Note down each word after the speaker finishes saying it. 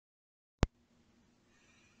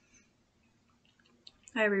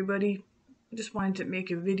Hi everybody, I just wanted to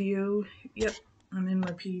make a video. Yep, I'm in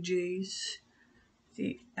my PJs.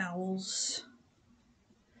 The owls.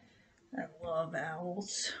 I love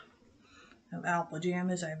owls. I have owl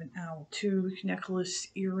pajamas. I have an owl tooth, necklace,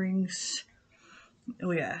 earrings.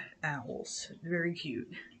 Oh yeah, owls. Very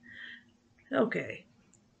cute. Okay,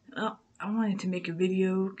 well, I wanted to make a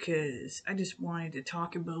video because I just wanted to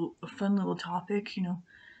talk about a fun little topic.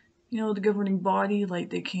 The governing body,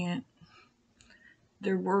 like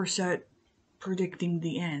they're worse at predicting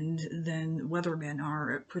the end than weathermen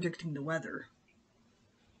are at predicting the weather.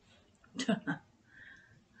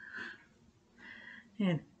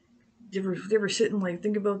 And they were sitting like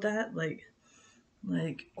think about that like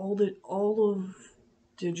all of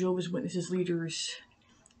the Jehovah's Witnesses leaders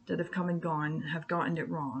that have come and gone have gotten it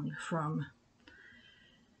wrong from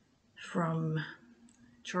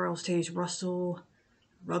Charles Taze Russell,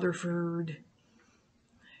 Rutherford,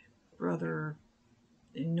 brother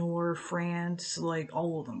Nor France, like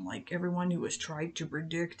all of them, like everyone who has tried to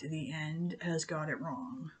predict the end has got it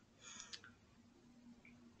wrong.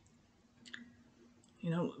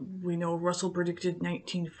 We know Russell predicted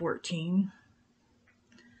 1914.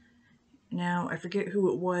 Now, I forget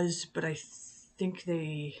who it was, but I think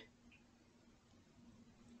there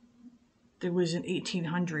was an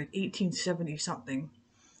 1870 something.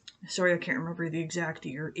 Sorry, I can't remember the exact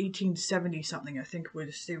year. 1870 something, I think,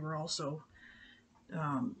 was they were also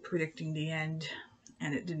predicting the end,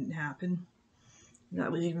 and it didn't happen. That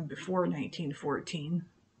was even before 1914.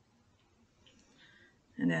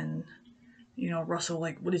 And then, Russell,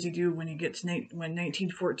 like, what does he do when when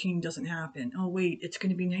 1914 doesn't happen? Oh wait, it's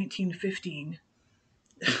going to be 1915.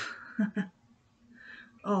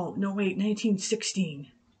 Oh no, wait, 1916.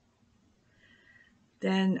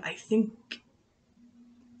 Then I think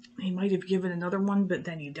he might have given another one, but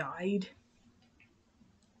then he died.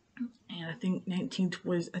 And I think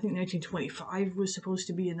 1925 was supposed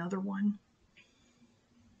to be another one.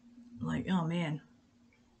 Like, oh man,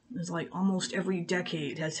 it's like almost every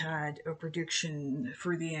decade has had a prediction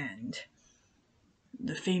for the end.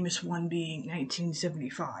 The famous one being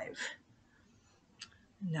 1975.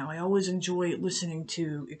 Now, I always enjoy listening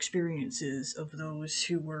to experiences of those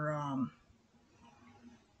who were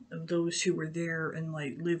there and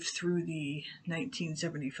like lived through the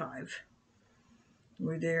 1975.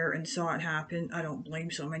 Were there and saw it happen. I don't blame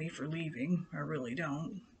so many for leaving. I really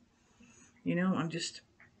don't. I'm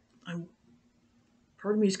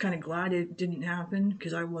part of me is kind of glad it didn't happen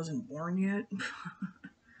because I wasn't born yet.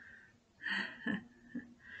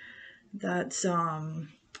 That's yeah,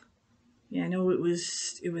 I know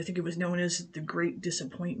I think it was known as the Great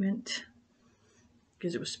Disappointment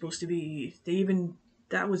because it was supposed to be.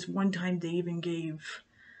 That was one time they even gave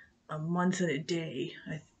a month and a day,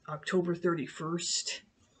 October 31st,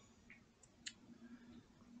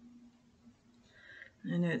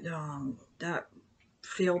 and that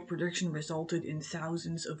failed prediction resulted in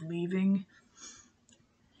thousands of leaving.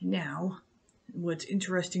 Now, what's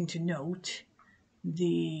interesting to note,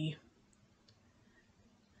 the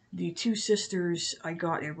the two sisters I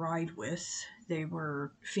got a ride with, they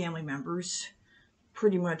were family members.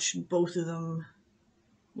 Pretty much both of them.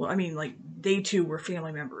 Well, I mean, like, they too were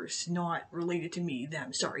family members, not related to me,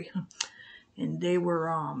 them, sorry. And they were,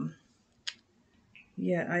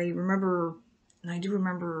 yeah, I do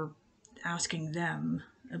remember asking them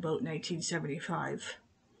about 1975.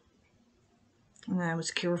 And I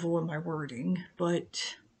was careful in my wording,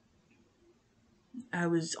 but I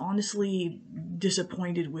was honestly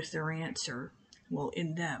disappointed with their answer. Well,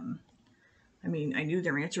 in them. I mean, I knew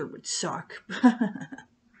their answer would suck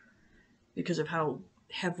because of how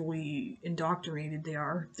heavily indoctrinated they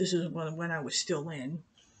are. This is when I was still in.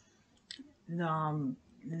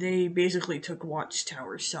 They basically took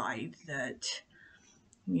Watchtower's side that,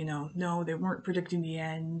 no, they weren't predicting the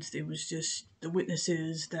end. It was just the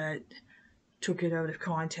witnesses that took it out of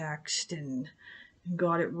context and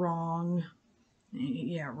got it wrong.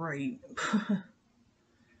 Yeah, right.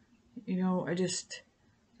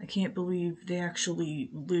 I can't believe they actually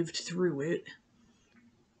lived through it,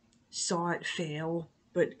 saw it fail,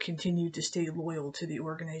 but continued to stay loyal to the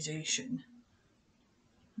organization.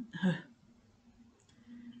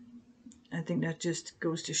 I think that just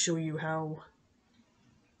goes to show you how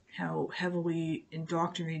heavily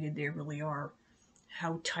indoctrinated they really are,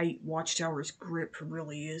 how tight Watchtower's grip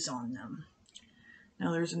really is on them.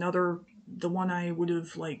 Now there's the one I would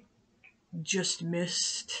have like just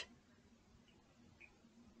missed.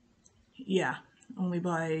 Yeah, only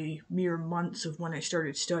by mere months of when I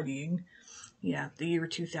started studying. Yeah, the year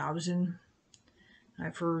 2000.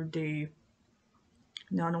 I've heard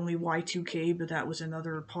not only Y2K, but that was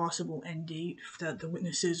another possible end date that the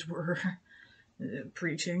witnesses were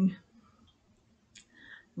preaching.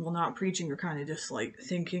 Well, not preaching, or kind of just like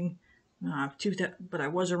thinking. But I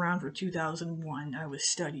was around for 2001. I was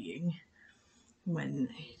studying when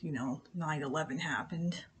 9/11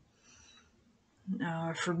 happened.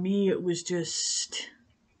 For me, it was just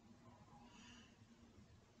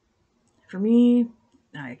I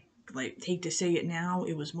hate to say it now,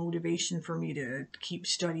 it was motivation for me to keep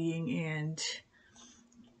studying, and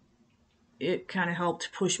it kind of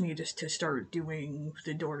helped push me just to start doing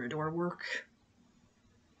the door-to-door work.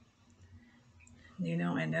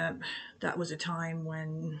 And that was a time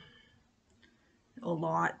when a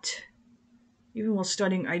lot, even while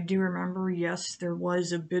studying, I do remember, yes, there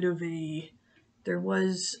was a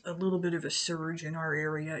little bit of a surge in our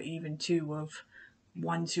area, even too, of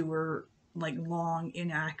ones who were like long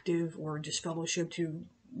inactive or disfellowshipped who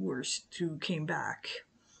came back.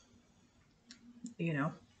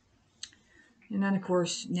 And then of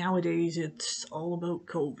course nowadays it's all about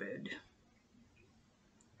COVID.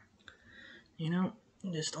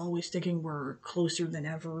 Just always thinking we're closer than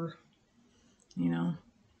ever. I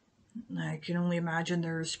can only imagine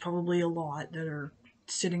there's probably a lot that are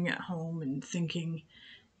sitting at home and thinking,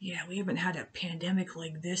 yeah, we haven't had a pandemic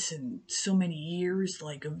like this in so many years,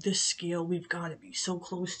 like of this scale. We've got to be so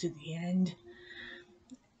close to the end.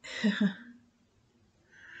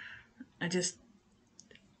 I just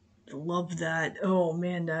love that. Oh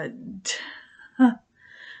man, I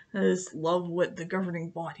just love what the governing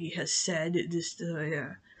body has said. It just,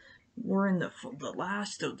 we're in the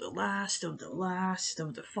last of the last of the last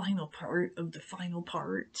of the final part of the final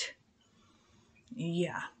part.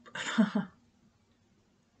 Yeah.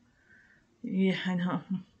 Yeah, I know.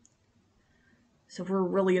 So we're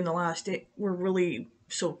really in the last day. We're really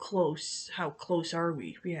so close. How close are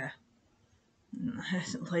we? Yeah.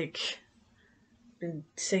 Like, been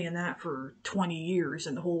saying that for 20 years,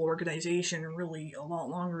 and the whole organization, really a lot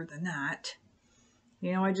longer than that.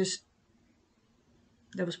 That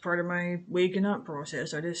was part of my waking up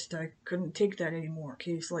process. I couldn't take that anymore.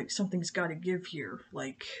 Okay, like something's got to give here.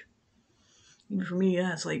 Like, even for me,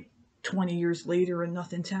 yeah, it's like 20 years later and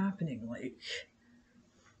nothing's happening. Like,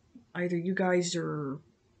 either you guys are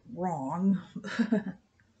wrong,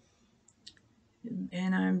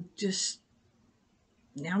 and I'm just,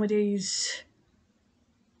 nowadays,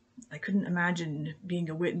 I couldn't imagine being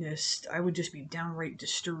a witness. I would just be downright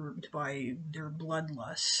disturbed by their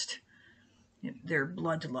bloodlust. Their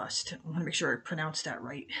bloodlust. I want to make sure I pronounce that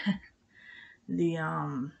right.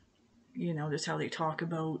 Just how they talk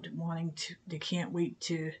about they can't wait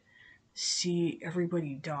to see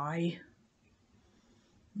everybody die.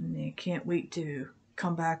 And they can't wait to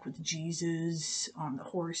come back with Jesus on the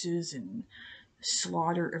horses and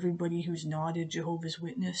slaughter everybody who's not a Jehovah's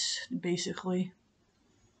Witness, basically.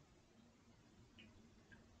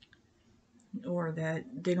 Or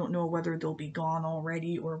that they don't know whether they'll be gone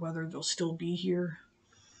already or whether they'll still be here.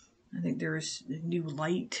 I think there's new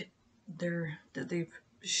light there that they've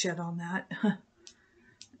shed on that.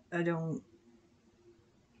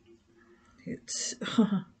 It's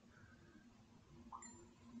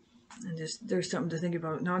and just, there's something to think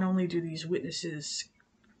about. Not only do these witnesses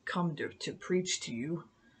come to preach to you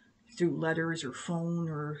through letters or phone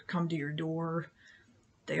or come to your door,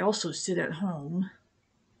 they also sit at home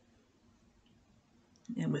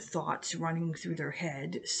and with thoughts running through their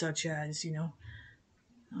head, such as,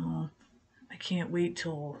 oh, I can't wait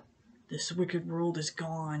till this wicked world is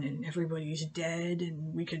gone and everybody's dead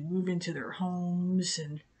and we can move into their homes,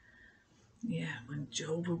 and yeah, when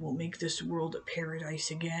Jehovah will make this world a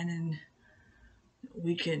paradise again, and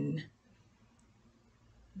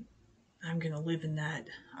I'm gonna live in that.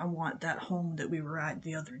 I want that home that we were at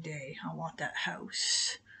the other day. I want that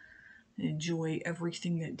house. Enjoy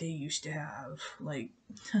everything that they used to have. Like,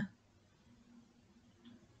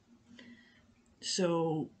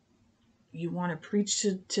 so you want to preach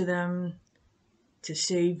to them to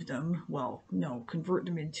save them. Well, no, convert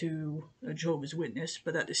them into a Jehovah's Witness,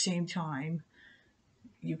 but at the same time,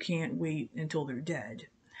 you can't wait until they're dead.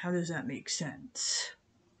 How does that make sense?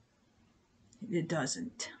 It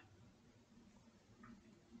doesn't.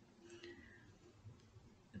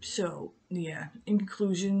 So, yeah, in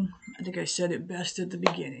conclusion, I think I said it best at the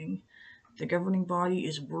beginning. The governing body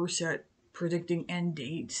is worse at predicting end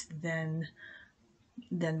dates than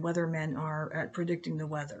weathermen are at predicting the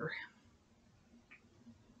weather.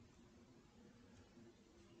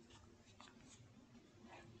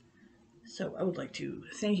 So I would like to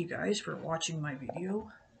thank you guys for watching my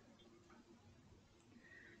video.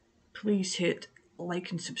 Please hit like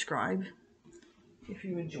and subscribe if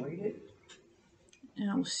you enjoyed it. and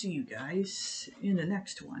I will see you guys in the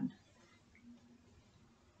next one.